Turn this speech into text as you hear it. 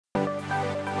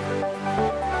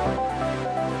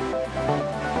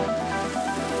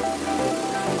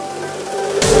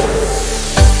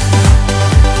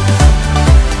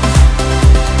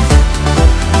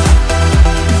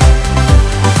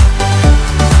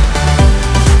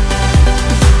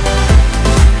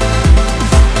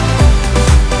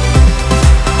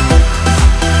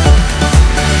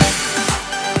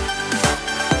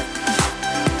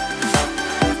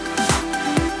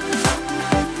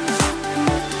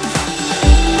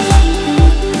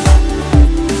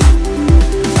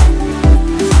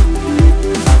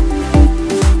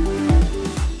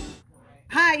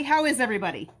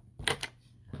everybody?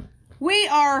 We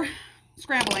are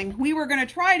scrambling. We were going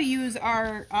to try to use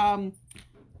our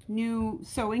new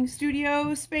sewing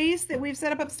studio space that we've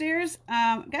set up upstairs.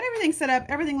 Got everything set up.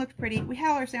 Everything looked pretty. We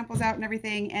had our samples out and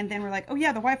everything, and then we're like, oh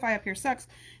yeah, the Wi-Fi up here sucks.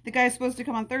 The guy's supposed to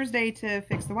come on Thursday to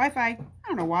fix the Wi-Fi. I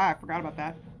don't know why I forgot about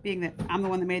that, being that I'm the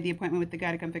one that made the appointment with the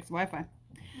guy to come fix the Wi-Fi.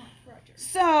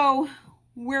 So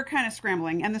we're kind of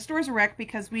scrambling, and the store's a wreck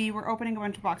because we were opening a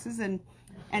bunch of boxes and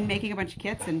making a bunch of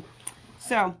kits, and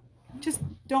so just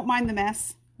don't mind the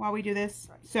mess while we do this.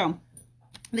 So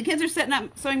the kids are setting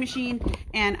up sewing machine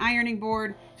and ironing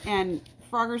board, and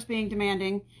Frogger's being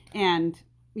demanding, and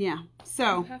yeah,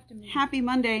 so happy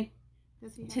Monday.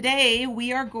 Today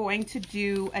we are going to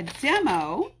do a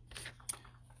demo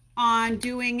on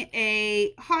doing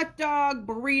a hot dog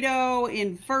burrito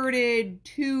inverted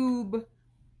tube.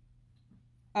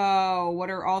 Oh, what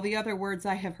are all the other words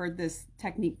I have heard this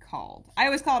technique called? I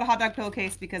always call it a hot dog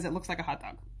pillowcase because it looks like a hot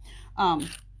dog.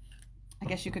 I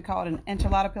guess you could call it an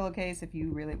enchilada pillowcase if you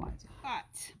really wanted to.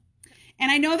 And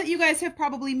I know that you guys have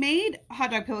probably made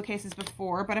hot dog pillowcases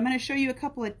before, but I'm going to show you a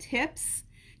couple of tips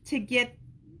to get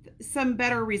some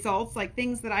better results, like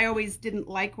things that I always didn't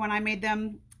like when I made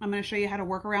them. I'm going to show you how to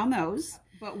work around those.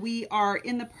 But we are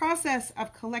in the process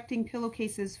of collecting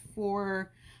pillowcases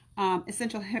for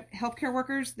essential healthcare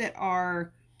workers that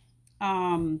are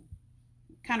kind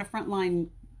of frontline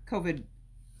COVID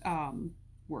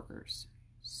workers.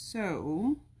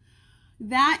 So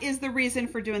that is the reason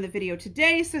for doing the video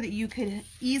today, so that you could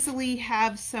easily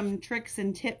have some tricks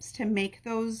and tips to make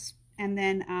those and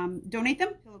then donate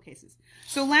them. Pillowcases.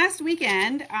 So last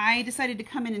weekend I decided to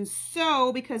come in and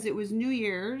sew because it was New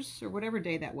Year's, or whatever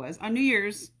day that was. On New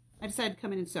Year's I decided to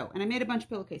come in and sew, and I made a bunch of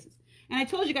pillowcases, and I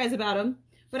told you guys about them,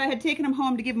 but I had taken them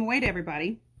home to give them away to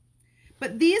everybody.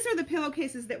 But these are the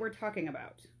pillowcases that we're talking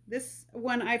about. This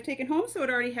one I've taken home, so it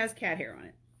already has cat hair on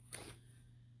it.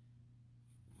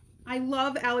 I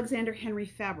love Alexander Henry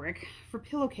fabric for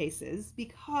pillowcases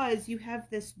because you have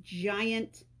this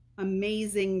giant,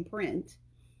 amazing print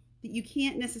that you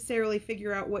can't necessarily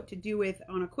figure out what to do with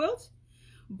on a quilt,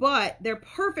 but they're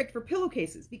perfect for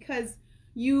pillowcases because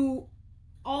you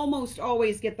almost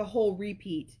always get the whole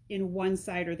repeat in one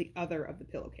side or the other of the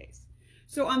pillowcase.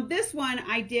 So on this one,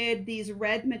 I did these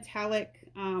red metallic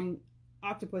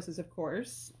octopuses, of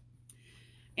course.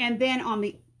 And then on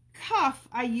the cuff,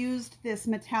 I used this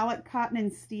metallic cotton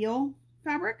and steel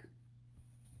fabric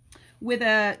with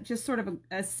a just sort of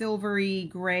a silvery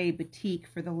gray batik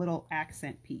for the little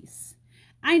accent piece.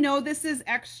 I know this is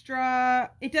extra.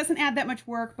 It doesn't add that much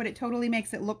work, but it totally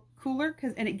makes it look cooler,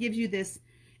 and it gives you this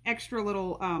extra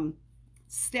little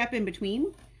step in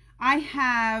between. I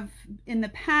have in the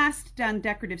past done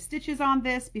decorative stitches on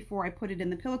this before I put it in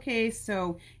the pillowcase,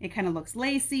 so it kind of looks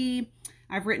lacy.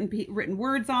 I've written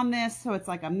words on this, so it's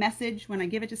like a message when I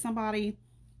give it to somebody.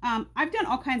 I've done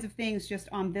all kinds of things just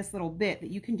on this little bit that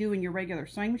you can do in your regular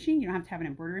sewing machine. You don't have to have an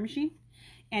embroidery machine,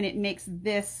 and it makes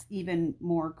this even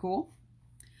more cool.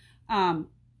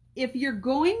 If you're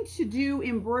going to do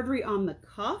embroidery on the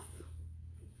cuff,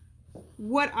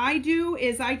 what I do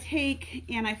is I take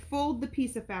and I fold the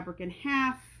piece of fabric in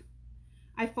half.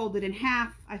 I fold it in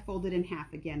half. I fold it in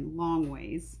half again, long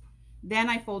ways. Then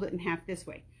I fold it in half this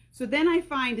way. So then I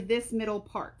find this middle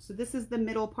part. So this is the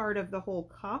middle part of the whole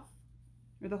cuff,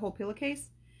 or the whole pillowcase.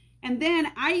 And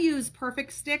then I use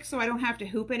perfect stick so I don't have to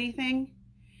hoop anything.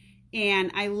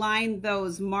 And I line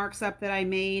those marks up that I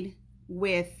made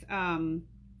with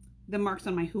the marks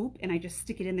on my hoop, and I just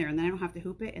stick it in there, and then I don't have to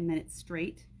hoop it, and then it's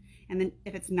straight. And then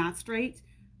if it's not straight,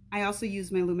 I also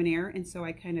use my luminaire, and so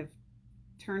I kind of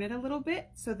turn it a little bit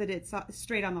so that it's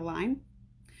straight on the line.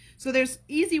 So there's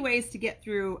easy ways to get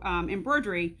through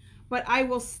embroidery, but I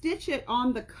will stitch it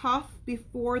on the cuff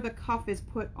before the cuff is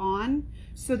put on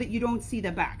so that you don't see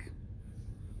the back.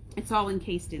 It's all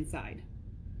encased inside.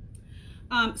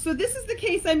 So this is the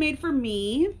case I made for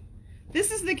me. This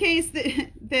is the case this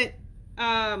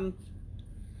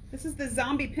is the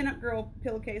Zombie Pinup Girl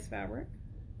pillowcase fabric.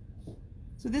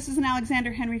 So this is an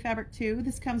Alexander Henry fabric too.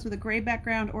 This comes with a gray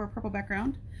background or a purple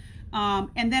background.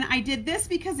 And then I did this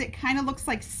because it kind of looks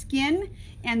like skin,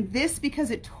 and this because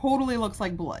it totally looks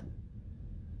like blood.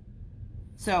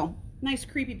 So nice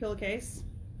creepy pillowcase.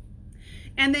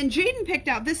 And then Jaden picked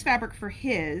out this fabric for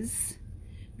his,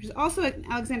 which is also an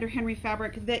Alexander Henry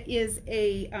fabric that is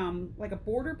a like a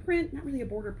border print. Not really a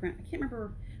border print. I can't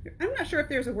remember. I'm not sure if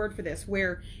there's a word for this,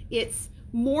 where it's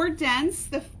more dense.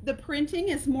 The printing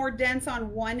is more dense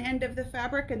on one end of the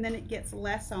fabric, and then it gets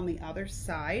less on the other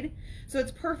side. So it's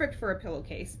perfect for a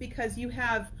pillowcase because you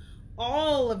have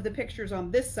all of the pictures on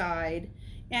this side,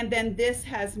 and then this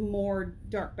has more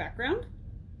dark background.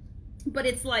 but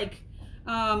it's like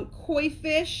koi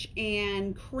fish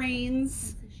and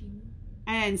cranes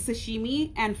and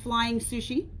sashimi and flying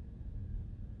sushi.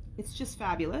 It's just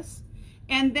fabulous.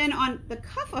 And then on the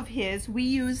cuff of his, we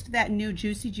used that new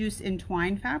Juicy Juice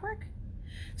Entwine fabric.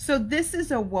 So this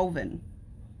is a woven.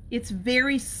 It's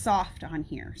very soft on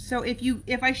here. So if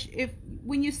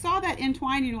when you saw that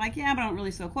entwine, you're like, yeah, but I don't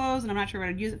really sew clothes and I'm not sure what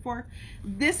I'd use it for.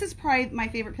 This is probably my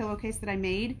favorite pillowcase that I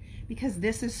made because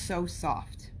this is so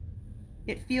soft.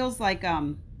 It feels like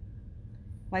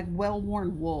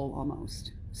well-worn wool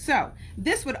almost. So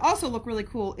this would also look really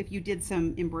cool if you did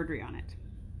some embroidery on it.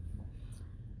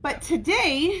 But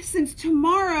today, since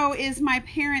tomorrow is my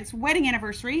parents' wedding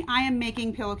anniversary, I am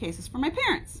making pillowcases for my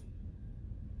parents.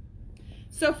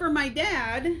 So for my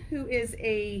dad, who is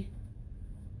a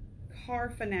car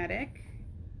fanatic,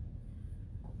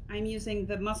 I'm using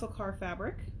the muscle car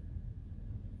fabric.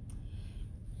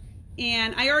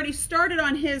 And I already started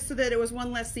on his so that it was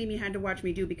one less seam you had to watch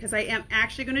me do, because I am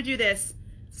actually going to do this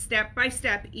step by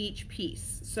step each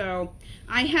piece. So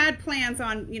I had plans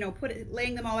on, you know,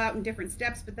 laying them all out in different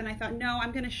steps, but then I thought, no,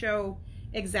 I'm going to show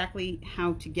exactly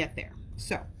how to get there.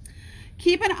 So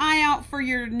keep an eye out for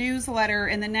your newsletter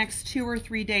in the next 2 or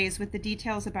 3 days with the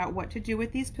details about what to do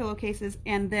with these pillowcases,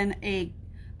 and then a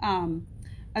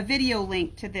video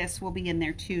link to this will be in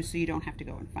there too, so you don't have to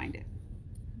go and find it.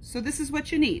 So this is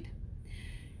what you need.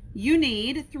 You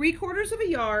need 3/4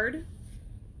 yard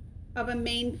of a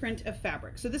main print of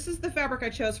fabric. So this is the fabric I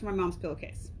chose for my mom's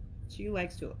pillowcase. She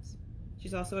likes tulips.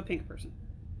 She's also a pink person.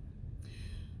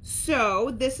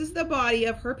 So this is the body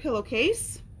of her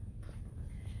pillowcase.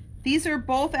 These are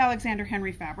both Alexander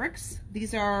Henry fabrics.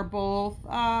 These are both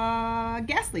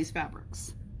Gasly's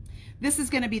fabrics. This is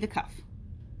going to be the cuff.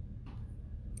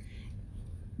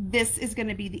 This is going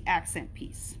to be the accent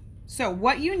piece. So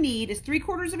what you need is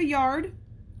 3/4 yard,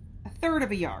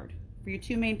 1/3 yard for your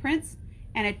 2 main prints,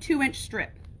 and a 2-inch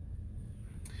strip.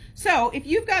 So if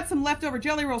you've got some leftover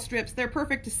jelly roll strips, they're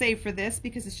perfect to save for this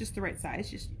because it's just the right size.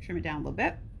 Just trim it down a little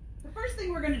bit. The first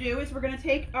thing we're going to do is we're going to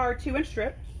take our 2-inch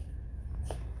strip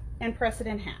and press it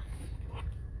in half.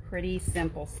 Pretty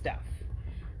simple stuff.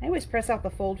 I always press out the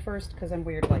fold first because I'm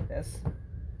weird like this.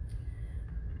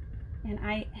 And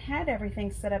I had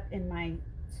everything set up in my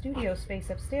studio space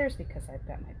upstairs because I've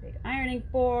got my big ironing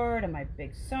board and my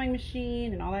big sewing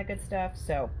machine and all that good stuff.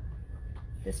 So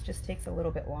this just takes a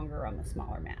little bit longer on the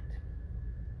smaller mat.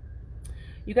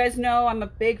 You guys know I'm a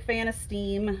big fan of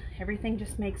steam. Everything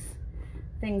just makes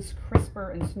things crisper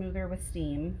and smoother with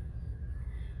steam.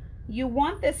 You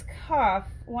want this cuff,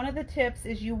 one of the tips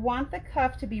is you want the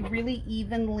cuff to be really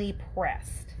evenly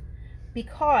pressed,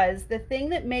 because the thing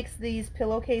that makes these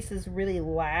pillowcases really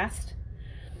last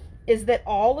is that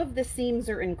all of the seams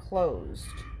are enclosed.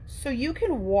 So you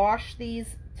can wash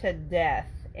these to death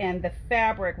and the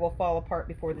fabric will fall apart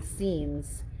before the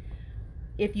seams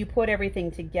if you put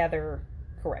everything together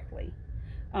correctly.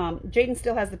 Jaden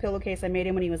still has the pillowcase I made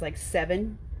him when he was like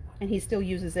 7, and he still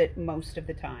uses it most of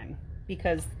the time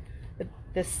because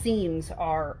the seams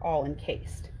are all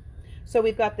encased. So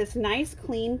we've got this nice,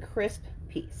 clean, crisp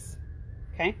piece.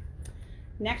 Okay.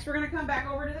 Next, we're going to come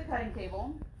back over to the cutting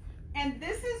table. And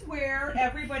this is where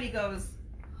everybody goes,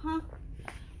 huh,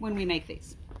 when we make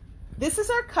these. This is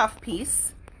our cuff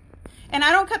piece. And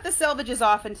I don't cut the selvages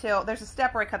off until there's a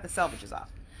step where I cut the selvages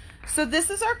off. So this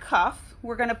is our cuff.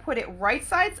 We're going to put it right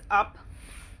sides up.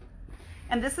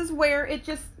 And this is where it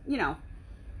just, you know,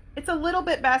 it's a little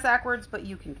bit backwards, but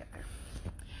you can get there.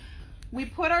 We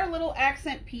put our little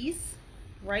accent piece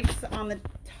right on the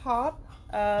top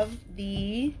of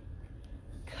the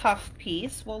cuff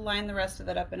piece. We'll line the rest of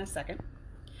that up in a second.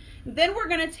 Then we're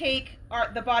going to take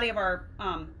the body of our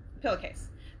pillowcase.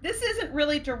 This isn't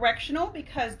really directional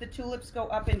because the tulips go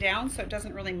up and down, so it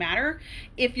doesn't really matter.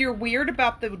 If you're weird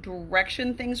about the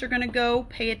direction things are going to go,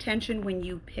 pay attention when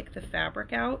you pick the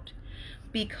fabric out,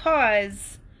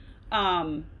 because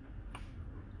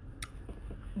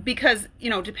you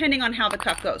know, depending on how the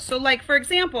cuff goes. So like, for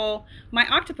example, my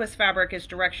octopus fabric is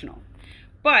directional,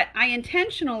 but I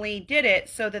intentionally did it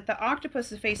so that the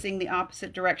octopus is facing the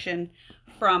opposite direction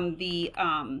from the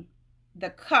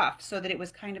cuff, so that it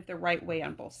was kind of the right way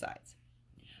on both sides.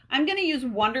 I'm going to use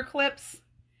Wonder Clips,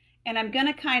 and I'm going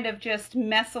to kind of just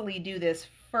messily do this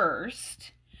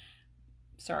first.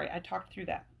 Sorry, I talked through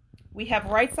that. We have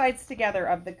right sides together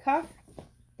of the cuff,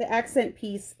 the accent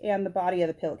piece, and the body of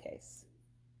the pillowcase.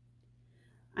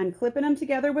 I'm clipping them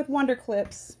together with Wonder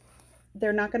Clips.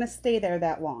 They're not going to stay there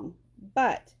that long.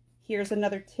 But here's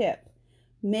another tip.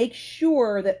 Make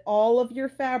sure that all of your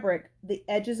fabric, the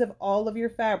edges of all of your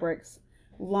fabrics,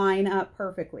 line up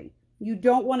perfectly. You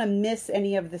don't want to miss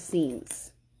any of the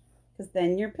seams, because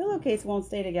then your pillowcase won't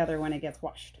stay together when it gets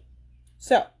washed.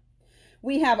 So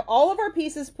we have all of our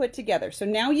pieces put together. So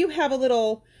now you have a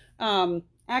little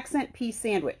accent piece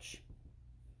sandwich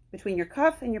between your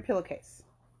cuff and your pillowcase.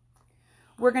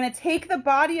 We're going to take the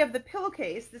body of the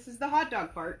pillowcase, this is the hot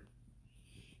dog part,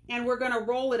 and we're going to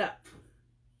roll it up.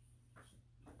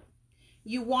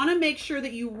 You want to make sure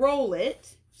that you roll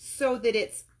it so that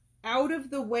it's out of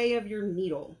the way of your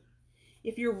needle.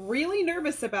 If you're really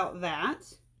nervous about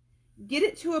that, get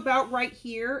it to about right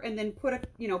here and then put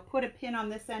a pin on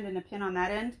this end and a pin on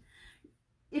that end.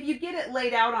 If you get it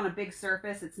laid out on a big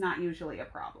surface, it's not usually a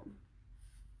problem.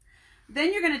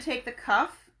 Then you're going to take the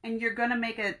cuff and you're going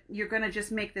to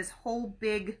just make this whole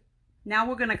big, now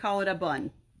we're going to call it a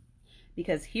bun,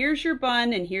 because here's your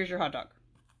bun and here's your hot dog.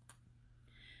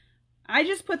 I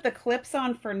just put the clips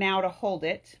on for now to hold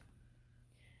it.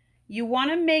 You want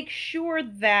to make sure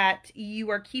that you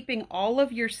are keeping all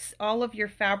of your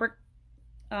fabric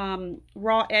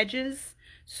raw edges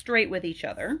straight with each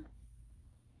other.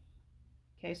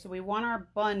 Okay, so we want our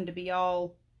bun to be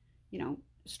all,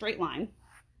 straight line.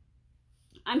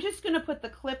 I'm just going to put the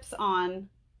clips on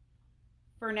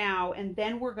for now, and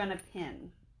then we're going to pin.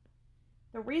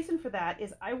 The reason for that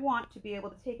is I want to be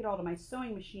able to take it all to my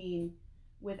sewing machine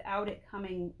without it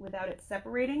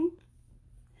separating.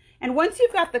 And once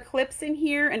you've got the clips in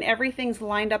here and everything's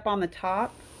lined up on the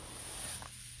top,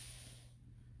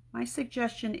 my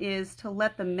suggestion is to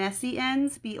let the messy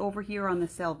ends be over here on the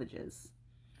selvages.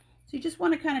 So you just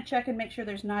want to kind of check and make sure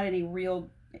there's not any real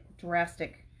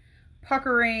drastic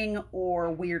puckering or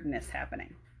weirdness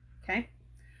happening. Okay?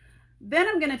 Then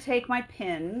I'm going to take my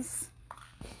pins.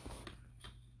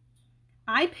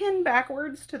 I pin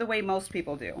backwards to the way most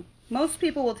people do. Most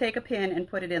people will take a pin and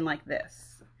put it in like this.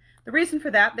 The reason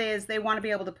for that is they want to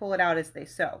be able to pull it out as they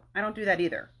sew. I don't do that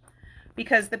either,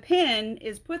 because the pin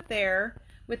is put there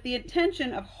with the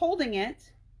intention of holding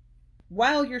it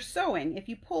while you're sewing. If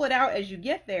you pull it out as you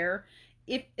get there,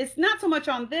 it's not so much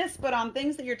on this, but on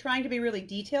things that you're trying to be really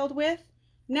detailed with,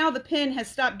 now the pin has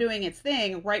stopped doing its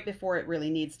thing right before it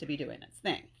really needs to be doing its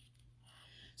thing.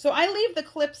 So I leave the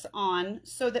clips on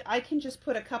so that I can just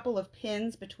put a couple of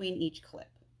pins between each clip.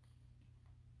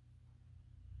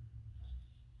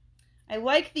 I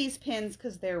like these pins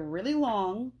because they're really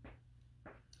long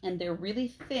and they're really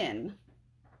thin,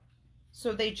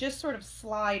 so they just sort of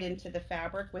slide into the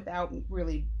fabric without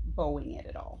really bowing it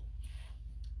at all.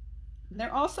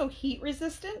 They're also heat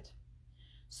resistant,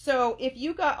 so if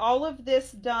you got all of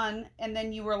this done and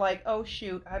then you were like, oh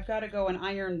shoot, I've got to go and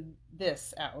iron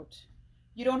this out,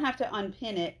 you don't have to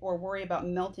unpin it or worry about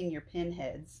melting your pin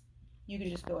heads. You can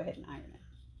just go ahead and iron it.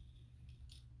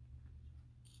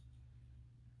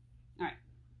 All right,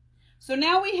 so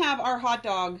now we have our hot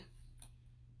dog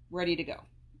ready to go.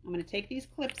 I'm going to take these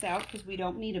clips out because we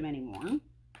don't need them anymore.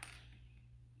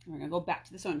 We're going to go back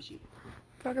to the sewing machine.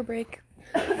 Progress break.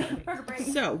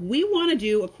 So we want to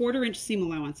do a 1/4 inch seam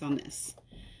allowance on this.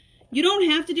 You don't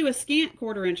have to do a scant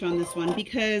 1/4 inch on this one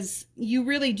because you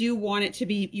really do want it to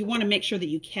be, you want to make sure that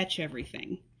you catch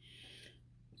everything.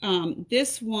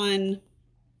 This one,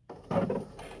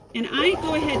 and I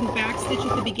go ahead and backstitch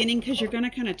at the beginning because you're going to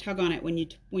kind of tug on it when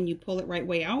you pull it right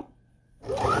way out.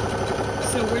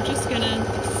 So we're just going to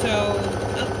sew,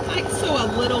 I sew a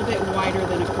little bit wider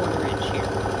than a 1/4 inch here.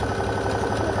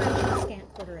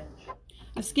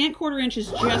 A scant 1/4 inch is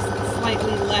just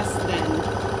slightly less than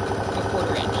a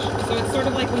 1/4 inch. So it's sort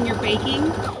of like when you're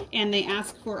baking and they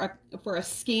ask for a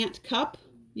scant cup.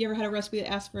 You ever had a recipe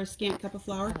that asks for a scant cup of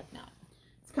flour? No.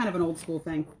 It's kind of an old school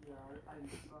thing.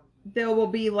 There will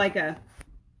be like a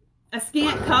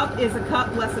scant cup is a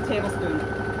cup less a tablespoon.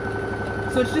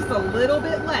 So it's just a little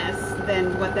bit less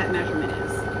than what that measurement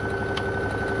is.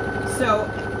 So,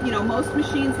 most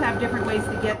machines have different ways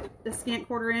to get the scant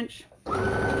 1/4 inch.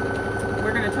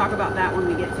 We're going to talk about that when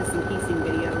we get to some piecing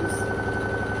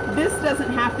videos. This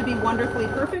doesn't have to be wonderfully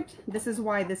perfect. This is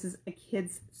why this is a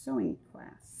kids sewing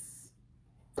class.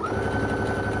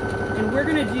 And we're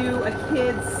going to do a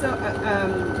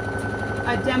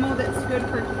demo that's good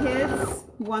for kids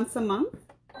once a month.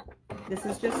 This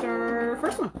is just our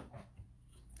first one.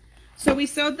 So we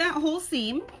sewed that whole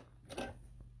seam.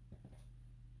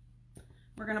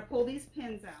 We're going to pull these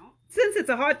pins out. Since it's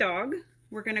a hot dog,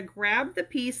 we're going to grab the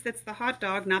piece that's the hot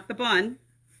dog, not the bun.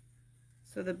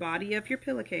 So the body of your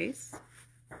pillowcase.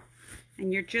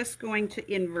 And you're just going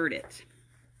to invert it.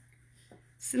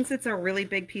 Since it's a really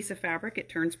big piece of fabric, it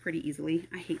turns pretty easily.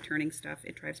 I hate turning stuff.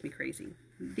 It drives me crazy.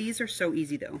 These are so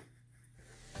easy though.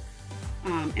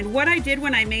 And what I did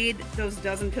when I made those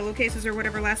dozen pillowcases or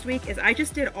whatever last week is I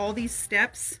just did all these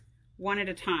steps one at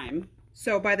a time.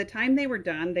 So by the time they were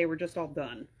done, they were just all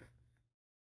done.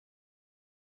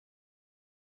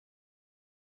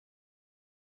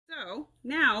 So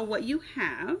now what you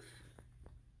have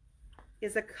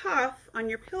is a cuff on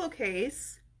your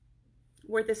pillowcase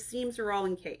where the seams are all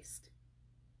encased.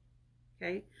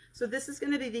 Okay, so this is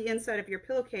going to be the inside of your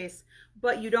pillowcase,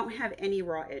 but you don't have any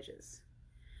raw edges.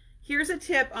 Here's a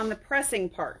tip on the pressing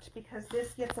part, because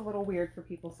this gets a little weird for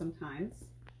people sometimes.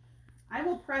 I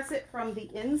will press it from the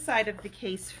inside of the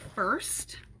case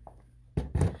first.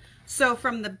 So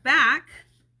from the back,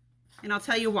 and I'll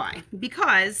tell you why,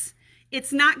 because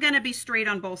it's not going to be straight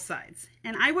on both sides.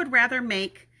 And I would rather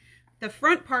make the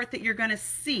front part that you're going to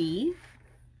see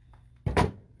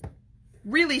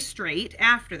really straight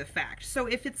after the fact. So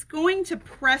if it's going to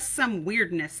press some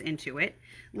weirdness into it,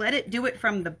 let it do it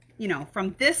from the,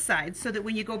 from this side, so that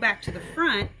when you go back to the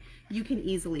front, you can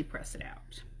easily press it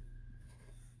out.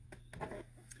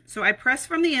 So I press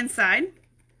from the inside.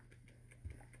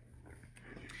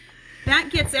 That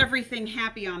gets everything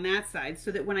happy on that side,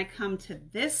 so that when I come to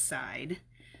this side,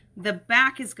 the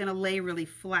back is going to lay really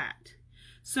flat.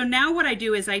 So now what I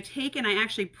do is I take and I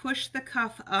actually push the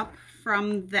cuff up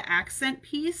from the accent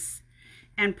piece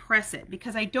and press it,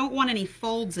 because I don't want any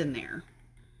folds in there.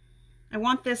 I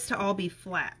want this to all be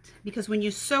flat, because when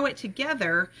you sew it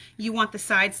together, you want the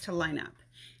sides to line up.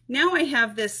 Now I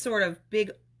have this sort of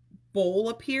big bowl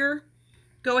up here.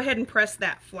 Go ahead and press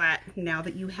that flat now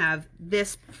that you have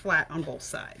this flat on both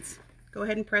sides. Go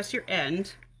ahead and press your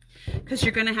end, because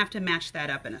you're going to have to match that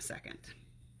up in a second.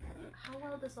 How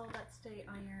well does all that stay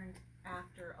ironed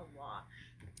after a wash?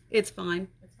 It's fine.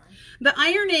 It's fine. The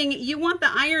ironing, you want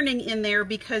the ironing in there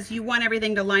because you want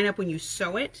everything to line up when you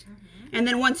sew it. And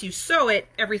then once you sew it,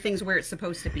 everything's where it's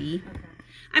supposed to be. Okay.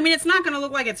 I mean, it's not going to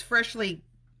look like it's freshly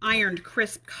ironed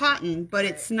crisp cotton, but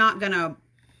it's not going to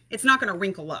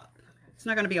wrinkle up. Okay. It's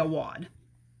not going to be a wad.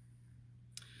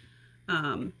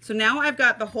 So now I've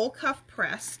got the whole cuff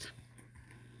pressed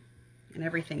and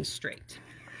everything's straight.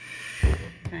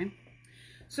 Okay.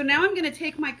 So now I'm going to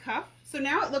take my cuff. So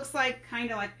now it looks like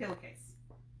kind of like pillowcase.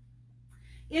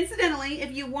 Incidentally,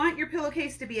 if you want your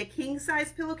pillowcase to be a king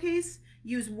size pillowcase,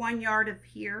 use 1 yard of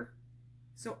here.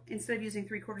 So instead of using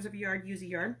 3/4 of a yard, use a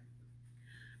yard.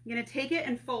 I'm going to take it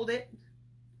and fold it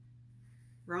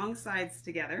wrong sides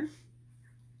together.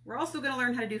 We're also going to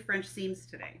learn how to do French seams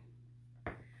today.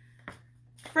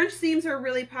 French seams are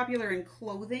really popular in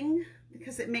clothing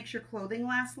because it makes your clothing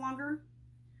last longer.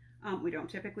 We don't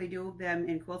typically do them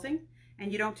in quilting,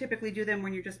 and you don't typically do them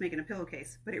when you're just making a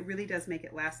pillowcase, but it really does make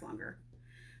it last longer.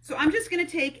 So I'm just going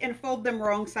to take and fold them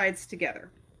wrong sides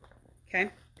together. Okay.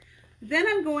 Then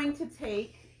I'm going to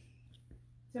take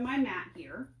to my mat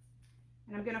here,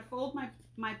 and I'm going to fold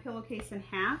my pillowcase in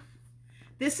half.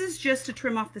 This is just to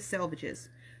trim off the selvages.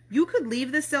 You could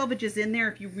leave the selvages in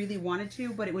there if you really wanted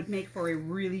to, but it would make for a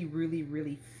really, really,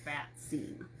 really fat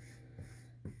seam.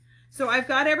 So I've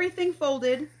got everything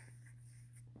folded.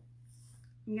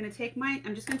 I'm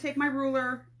just going to take my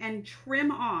ruler and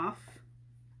trim off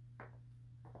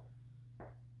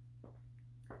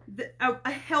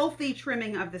a healthy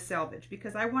trimming of the selvage,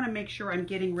 because I want to make sure I'm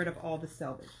getting rid of all the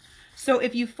selvage. So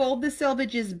if you fold the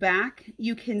selvages back,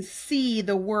 you can see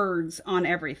the words on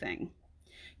everything.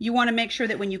 You want to make sure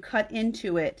that when you cut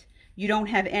into it, you don't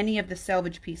have any of the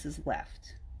selvage pieces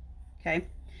left. Okay.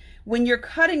 When you're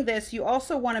cutting this, you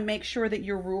also want to make sure that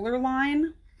your ruler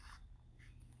line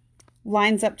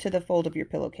lines up to the fold of your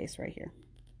pillowcase right here.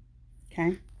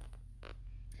 Okay.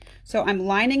 So I'm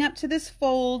lining up to this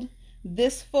fold.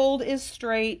 This fold is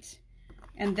straight,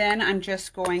 and then I'm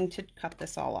just going to cut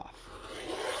this all off.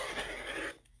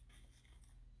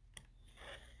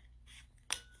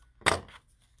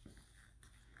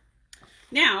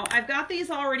 Now, I've got these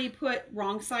already put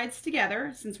wrong sides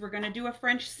together. Since we're going to do a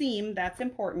French seam, that's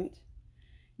important.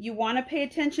 You want to pay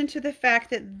attention to the fact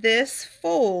that this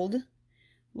fold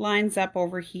lines up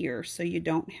over here so you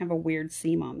don't have a weird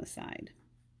seam on the side.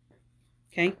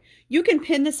 Okay? You can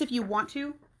pin this if you want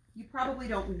to. You probably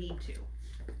don't need to.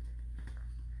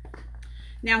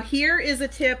 Now here is a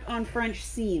tip on French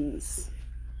seams.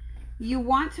 You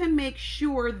want to make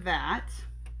sure that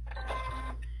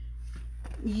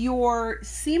your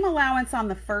seam allowance on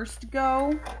the first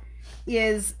go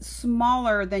is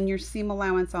smaller than your seam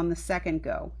allowance on the second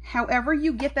go. However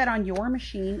you get that on your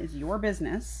machine is your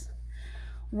business.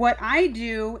 What I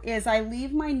do is I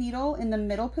leave my needle in the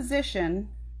middle position.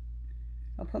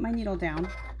 I'll put my needle down.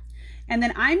 And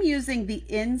then I'm using the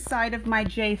inside of my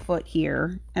J-foot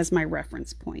here as my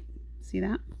reference point. See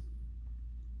that?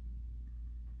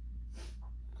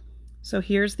 So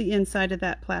here's the inside of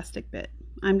that plastic bit.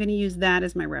 I'm going to use that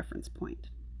as my reference point.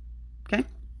 Okay?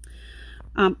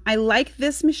 I like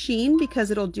this machine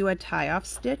because it'll do a tie-off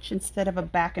stitch instead of a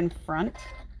back and front.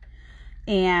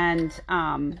 and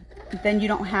then you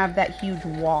don't have that huge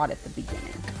wad at the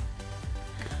beginning.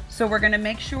 So we're going to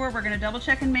make sure, we're going to double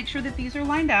check and make sure that these are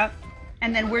lined up,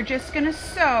 and then we're just going to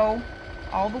sew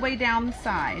all the way down the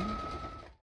side.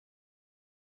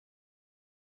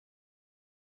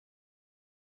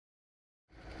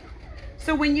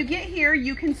 So when you get here,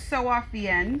 you can sew off the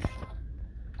end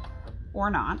or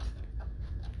not.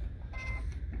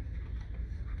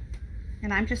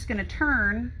 And I'm just going to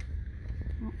turn.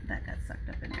 Oh, that got sucked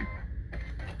up in there.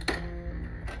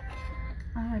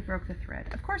 Oh, I broke the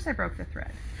thread. Of course I broke the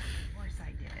thread. Of course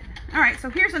I did. All right, so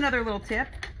here's another little tip.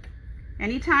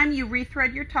 Anytime you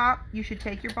rethread your top, you should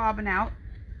take your bobbin out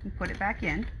and put it back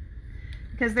in,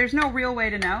 because there's no real way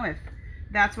to know if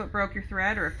that's what broke your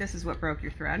thread or if this is what broke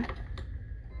your thread.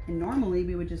 And normally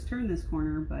we would just turn this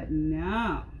corner, but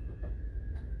no.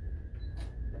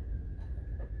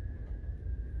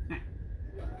 All right,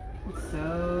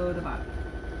 sew the bottom.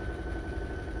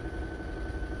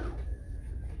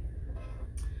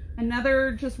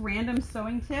 Another just random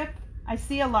sewing tip. I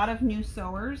see a lot of new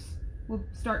sewers will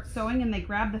start sewing and they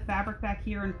grab the fabric back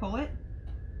here and pull it.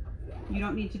 You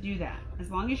don't need to do that.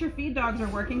 As long as your feed dogs are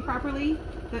working properly,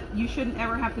 that you shouldn't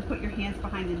ever have to put your hands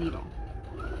behind the needle.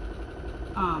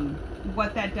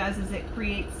 What that does is it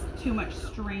creates too much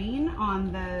strain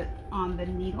on the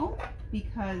needle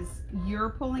because you're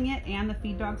pulling it and the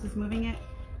feed dogs is moving it,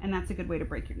 and that's a good way to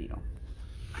break your needle.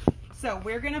 So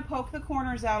we're gonna poke the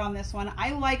corners out on this one.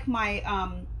 I like my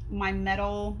my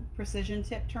metal precision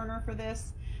tip turner for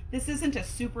this. This isn't a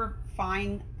super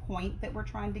fine point that we're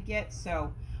trying to get,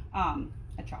 so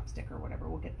a chopstick or whatever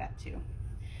will get that too.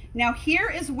 Now here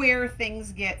is where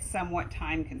things get somewhat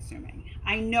time consuming.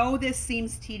 I know this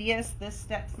seems tedious, this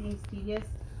step seems tedious,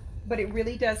 but it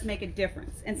really does make a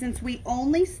difference. And since we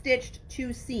only stitched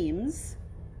 2 seams,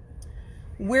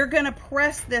 we're gonna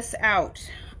press this out.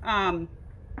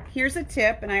 Here's a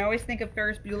tip, and I always think of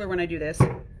Ferris Bueller when I do this,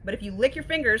 but if you lick your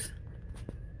fingers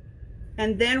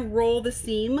and then roll the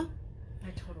seam,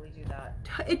 I totally do that.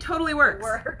 It totally works. It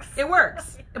works. It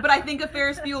works. But I think of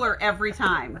Ferris Bueller every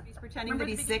time. He's pretending that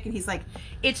he's sick and he's like,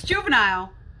 it's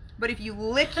juvenile, but if you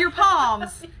lick your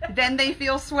palms, then they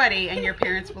feel sweaty and your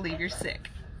parents believe you're sick.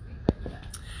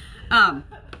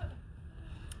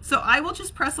 So I will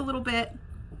just press a little bit,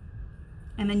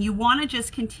 and then you want to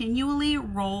just continually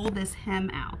roll this hem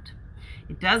out.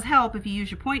 It does help if you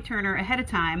use your point turner ahead of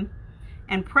time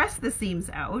and press the seams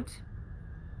out,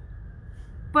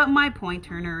 but my point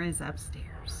turner is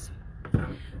upstairs.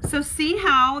 So see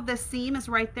how the seam is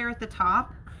right there at the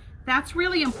top? That's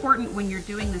really important when you're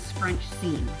doing this French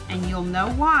seam, and you'll know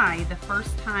why the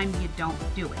first time you don't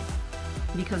do it.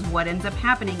 Because what ends up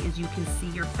happening is you can see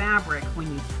your fabric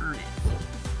when you turn it.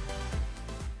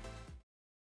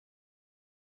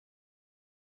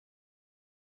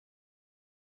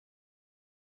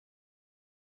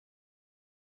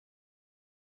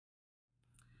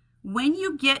 When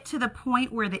you get to the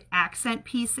point where the accent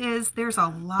piece is, there's a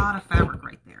lot of fabric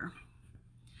right there.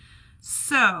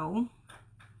 So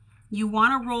you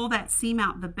want to roll that seam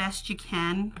out the best you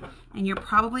can, and you're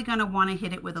probably going to want to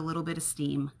hit it with a little bit of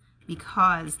steam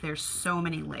because there's so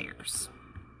many layers.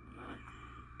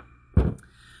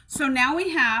 So now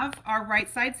we have our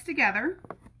right sides together,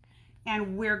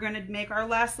 and we're going to make our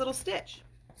last little stitch.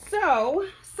 So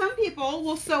some people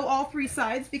will sew all 3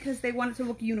 sides because they want it to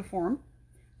look uniform.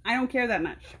 I don't care that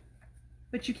much,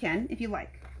 but you can if you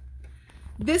like.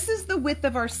 This is the width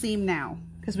of our seam now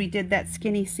because we did that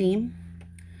skinny seam.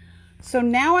 So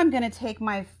now I'm going to take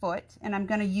my foot and I'm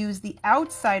going to use the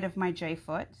outside of my J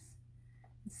foot.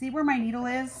 See where my needle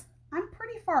is? I'm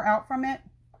pretty far out from it,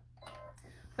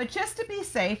 but just to be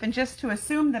safe and just to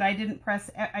assume that I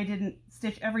didn't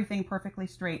stitch everything perfectly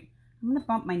straight, I'm going to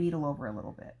bump my needle over a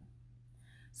little bit.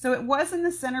 So it was in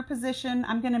the center position.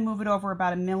 I'm going to move it over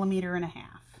about 1.5 millimeters.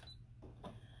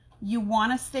 You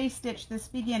want to stay stitched this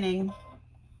beginning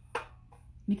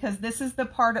because this is the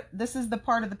part of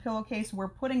the pillowcase where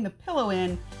putting the pillow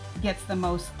in gets the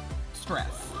most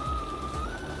stress.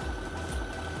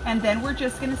 And then we're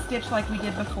just going to stitch like we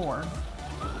did before,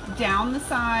 down the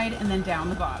side and then down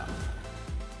the bottom.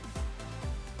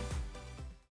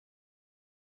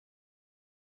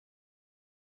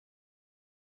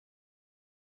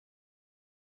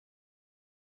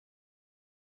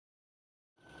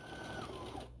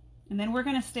 And then we're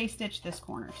going to stay stitch this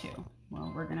corner too.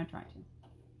 Well, we're going to try to.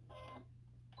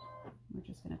 We're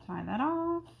just going to tie that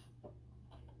off.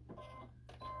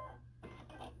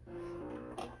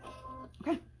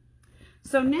 Okay.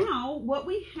 So now what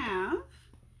we have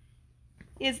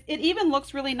is, it even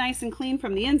looks really nice and clean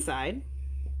from the inside.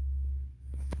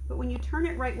 But when you turn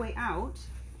it right way out,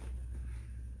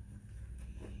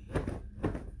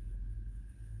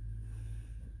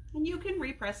 And you can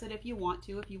repress it if you want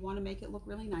to make it look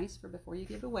really nice for before you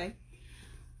give it away.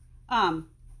 And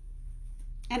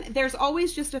there's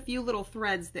always just a few little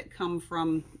threads that come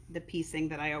from the piecing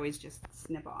that I always just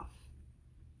snip off.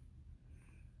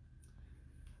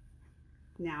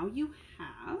 Now you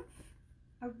have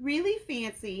a really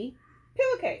fancy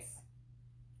pillowcase.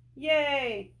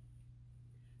 Yay!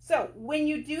 So when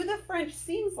you do the French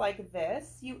seams like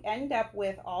this, you end up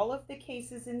with all of the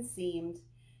cases inseamed.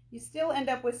 You still end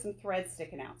up with some threads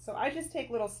sticking out. So I just take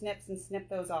little snips and snip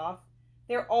those off.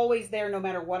 They're always there no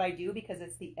matter what I do because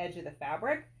it's the edge of the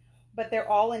fabric, but they're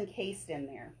all encased in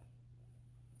there.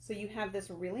 So you have this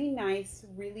really nice,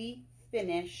 really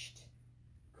finished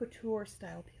couture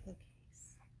style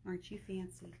pillowcase. Aren't you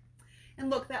fancy? And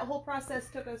look, that whole process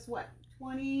took us, what,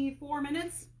 24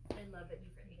 minutes? I love it.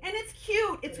 And it's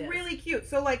cute. It's really cute.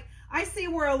 So, like, I see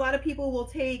where a lot of people will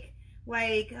take,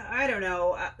 like, I don't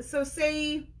know. So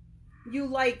say you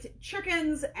liked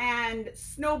chickens and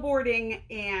snowboarding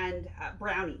and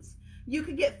brownies. You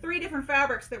could get 3 different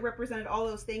fabrics that represented all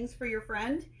those things for your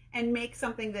friend and make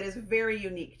something that is very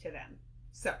unique to them.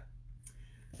 So,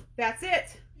 that's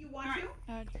it. You want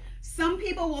to? Some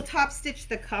people will top stitch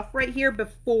the cuff right here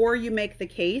before you make the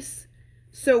case.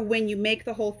 So when you make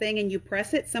the whole thing and you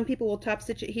press it, some people will top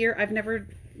stitch it here. I've never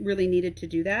really needed to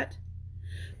do that.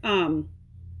 And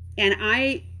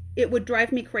it would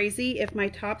drive me crazy if my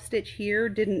top stitch here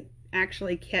didn't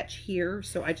actually catch here.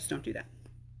 So I just don't do that.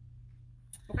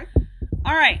 Okay.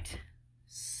 All right.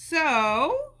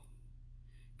 So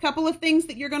couple of things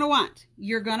that you're going to want.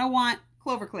 You're going to want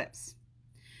clover clips.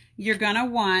 You're going to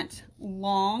want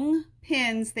long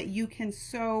pins that you can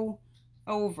sew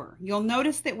over. You'll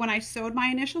notice that when I sewed my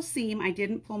initial seam, I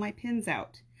didn't pull my pins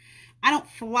out. I don't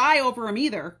fly over them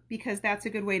either because that's a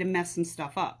good way to mess some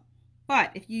stuff up.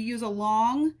 But if you use a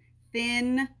long,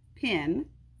 thin pin,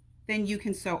 then you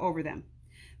can sew over them.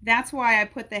 That's why I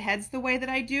put the heads the way that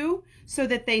I do, so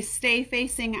that they stay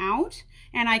facing out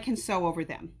and I can sew over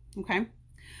them. Okay.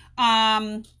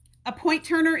 A point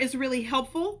turner is really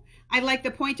helpful. I like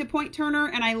the point-to-point turner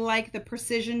and I like the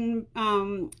precision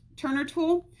turner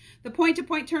tool. The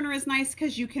point-to-point turner is nice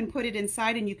because you can put it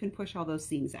inside and you can push all those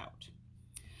seams out.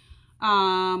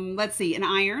 Let's see, an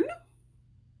iron.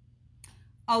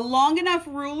 A long enough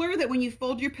ruler that when you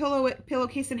fold your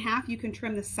pillowcase in half, you can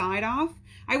trim the side off.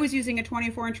 I was using a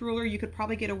 24-inch ruler. You could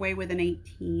probably get away with an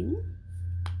 18.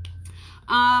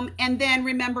 And then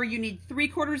remember, you need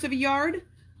 3/4 of a yard,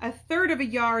 1/3 of a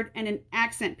yard, and an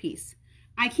accent piece.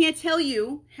 I can't tell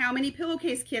you how many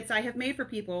pillowcase kits I have made for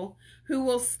people who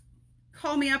will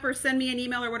call me up or send me an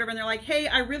email or whatever, and they're like, hey,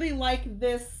 I really like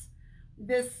this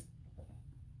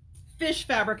fish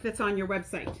fabric that's on your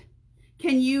website.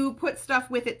 Can you put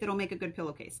stuff with it that'll make a good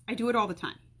pillowcase? I do it all the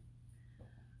time.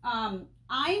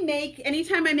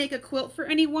 Anytime I make a quilt for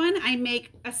anyone, I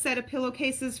make a set of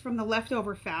pillowcases from the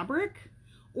leftover fabric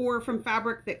or from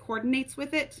fabric that coordinates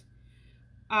with it.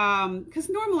 Because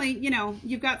normally, you know,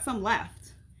 you've got some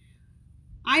left.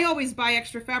 I always buy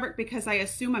extra fabric because I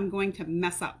assume I'm going to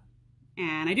mess up.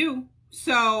 And I do.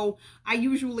 So I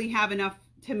usually have enough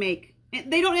to make.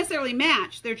 They don't necessarily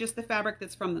match. They're just the fabric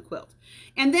that's from the quilt.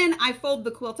 And then I fold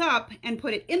the quilt up and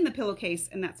put it in the pillowcase,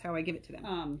 and that's how I give it to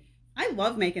them. I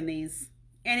love making these.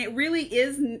 And it really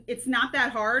is, it's not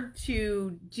that hard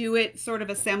to do it sort of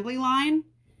assembly line.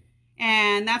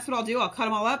 And that's what I'll do. I'll cut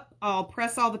them all up. I'll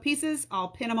press all the pieces. I'll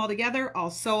pin them all together.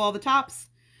 I'll sew all the tops.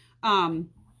 And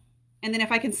then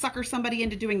if I can sucker somebody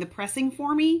into doing the pressing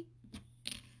for me,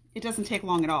 it doesn't take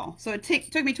long at all. So it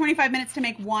took me 25 minutes to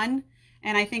make one.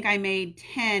 And I think I made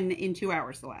 10 in 2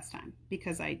 hours the last time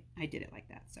because I did it like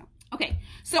that. So, okay.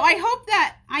 So I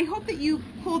hope that you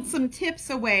pulled some tips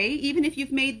away, even if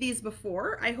you've made these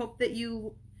before. I hope that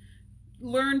you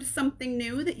learned something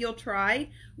new that you'll try.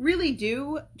 Really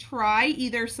do try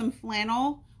either some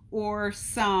flannel or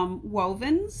some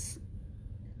wovens.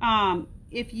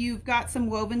 If you've got some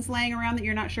wovens laying around that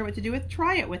you're not sure what to do with,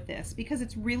 try it with this because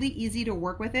it's really easy to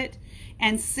work with it.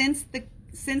 And since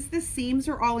the seams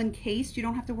are all encased, you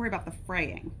don't have to worry about the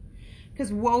fraying,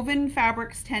 because woven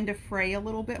fabrics tend to fray a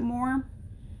little bit more,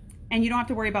 and you don't have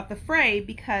to worry about the fray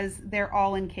because they're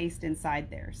all encased inside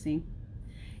there, see?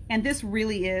 And this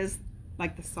really is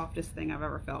like the softest thing I've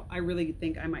ever felt. I really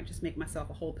think I might just make myself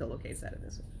a whole pillowcase out of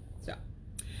this one. So,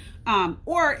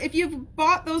 or if you've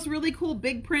bought those really cool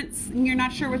big prints and you're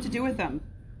not sure what to do with them,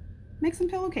 make some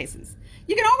pillowcases.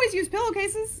 You can always use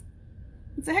pillowcases.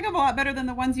 It's a heck of a lot better than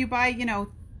the ones you buy, you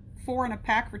know, 4 in a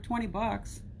pack for 20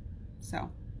 bucks.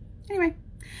 So anyway,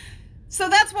 so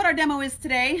that's what our demo is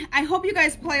today. I hope you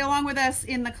guys play along with us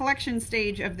in the collection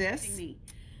stage of this.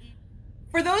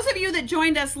 For those of you that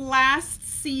joined us last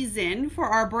season for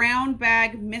our brown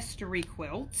bag mystery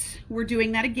quilt. We're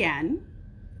doing that again.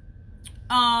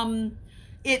 We're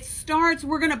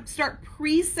gonna start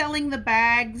pre-selling the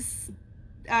bags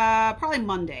probably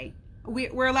Monday.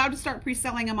 We're allowed to start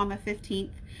pre-selling them on the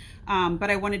 15th, but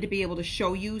I wanted to be able to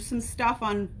show you some stuff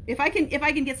on, if I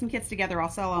can get some kits together, I'll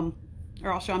sell them,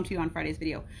 or I'll show them to you on Friday's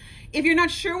video. If you're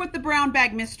not sure what the brown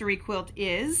bag mystery quilt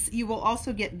is, you will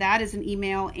also get that as an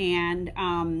email,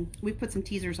 and we put some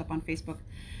teasers up on Facebook.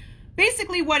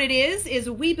 Basically what it is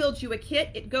we build you a kit.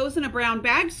 It goes in a brown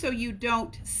bag, so you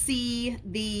don't see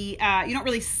the, you don't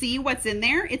really see what's in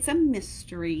there. It's a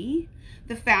mystery.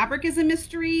 The fabric is a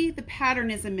mystery. The pattern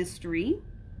is a mystery.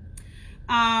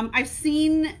 I've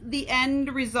seen the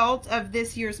end result of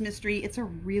this year's mystery. It's a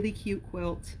really cute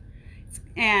quilt.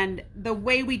 And the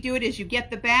way we do it is you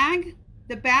get the bag.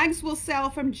 The bags will sell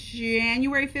from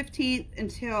January 15th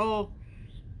until,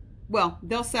 well,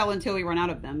 they'll sell until we run out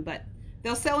of them, but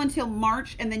they'll sell until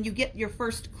March, and then you get your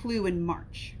first clue in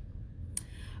March.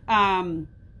 And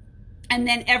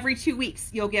then every 2 weeks,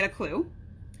 you'll get a clue.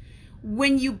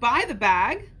 When you buy the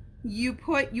bag, you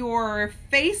put your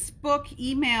Facebook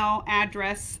email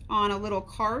address on a little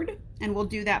card, and we'll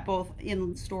do that both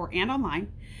in store and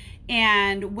online.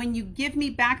 And when you give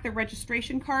me back the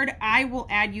registration card, I will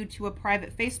add you to a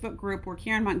private Facebook group where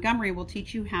Karen Montgomery will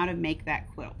teach you how to make that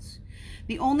quilt.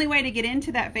 The only way to get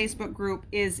into that Facebook group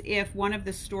is if one of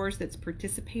the stores that's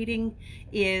participating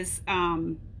is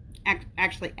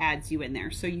actually adds you in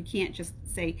there. So you can't just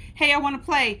say, hey, I want to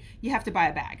play. You have to buy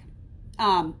a bag.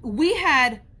 We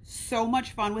had so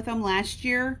much fun with them last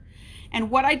year. And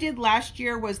what I did last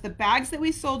year was the bags that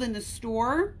we sold in the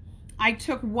store, I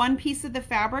took one piece of the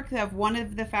fabric of one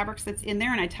of the fabrics that's in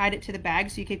there, and I tied it to the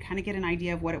bag so you could kind of get an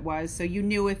idea of what it was. So you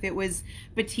knew if it was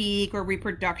batik or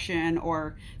reproduction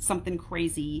or something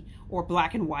crazy or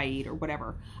black and white or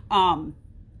whatever. And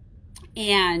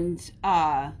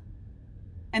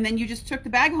then you just took the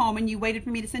bag home and you waited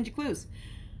for me to send you clues.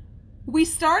 We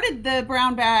started the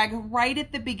brown bag right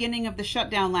at the beginning of the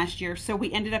shutdown last year, so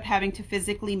we ended up having to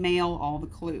physically mail all the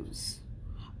clues.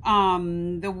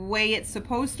 The way it's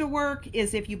supposed to work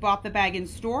is if you bought the bag in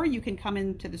store, you can come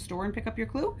into the store and pick up your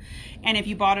clue. And if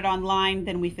you bought it online,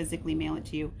 then we physically mail it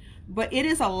to you. But it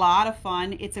is a lot of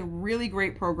fun. It's a really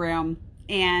great program.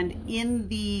 And in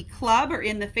the club or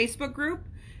in the Facebook group,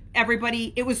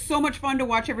 it was so much fun to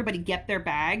watch everybody get their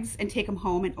bags and take them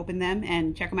home and open them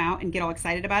and check them out and get all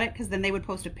excited about it, because then they would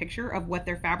post a picture of what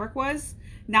their fabric was,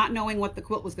 not knowing what the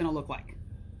quilt was going to look like.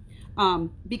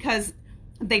 Because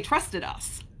they trusted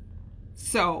us.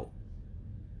 So,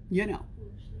 you know,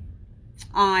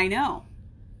 I know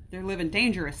they're living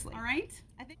dangerously. All right.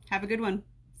 Have a good one.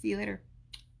 See you later.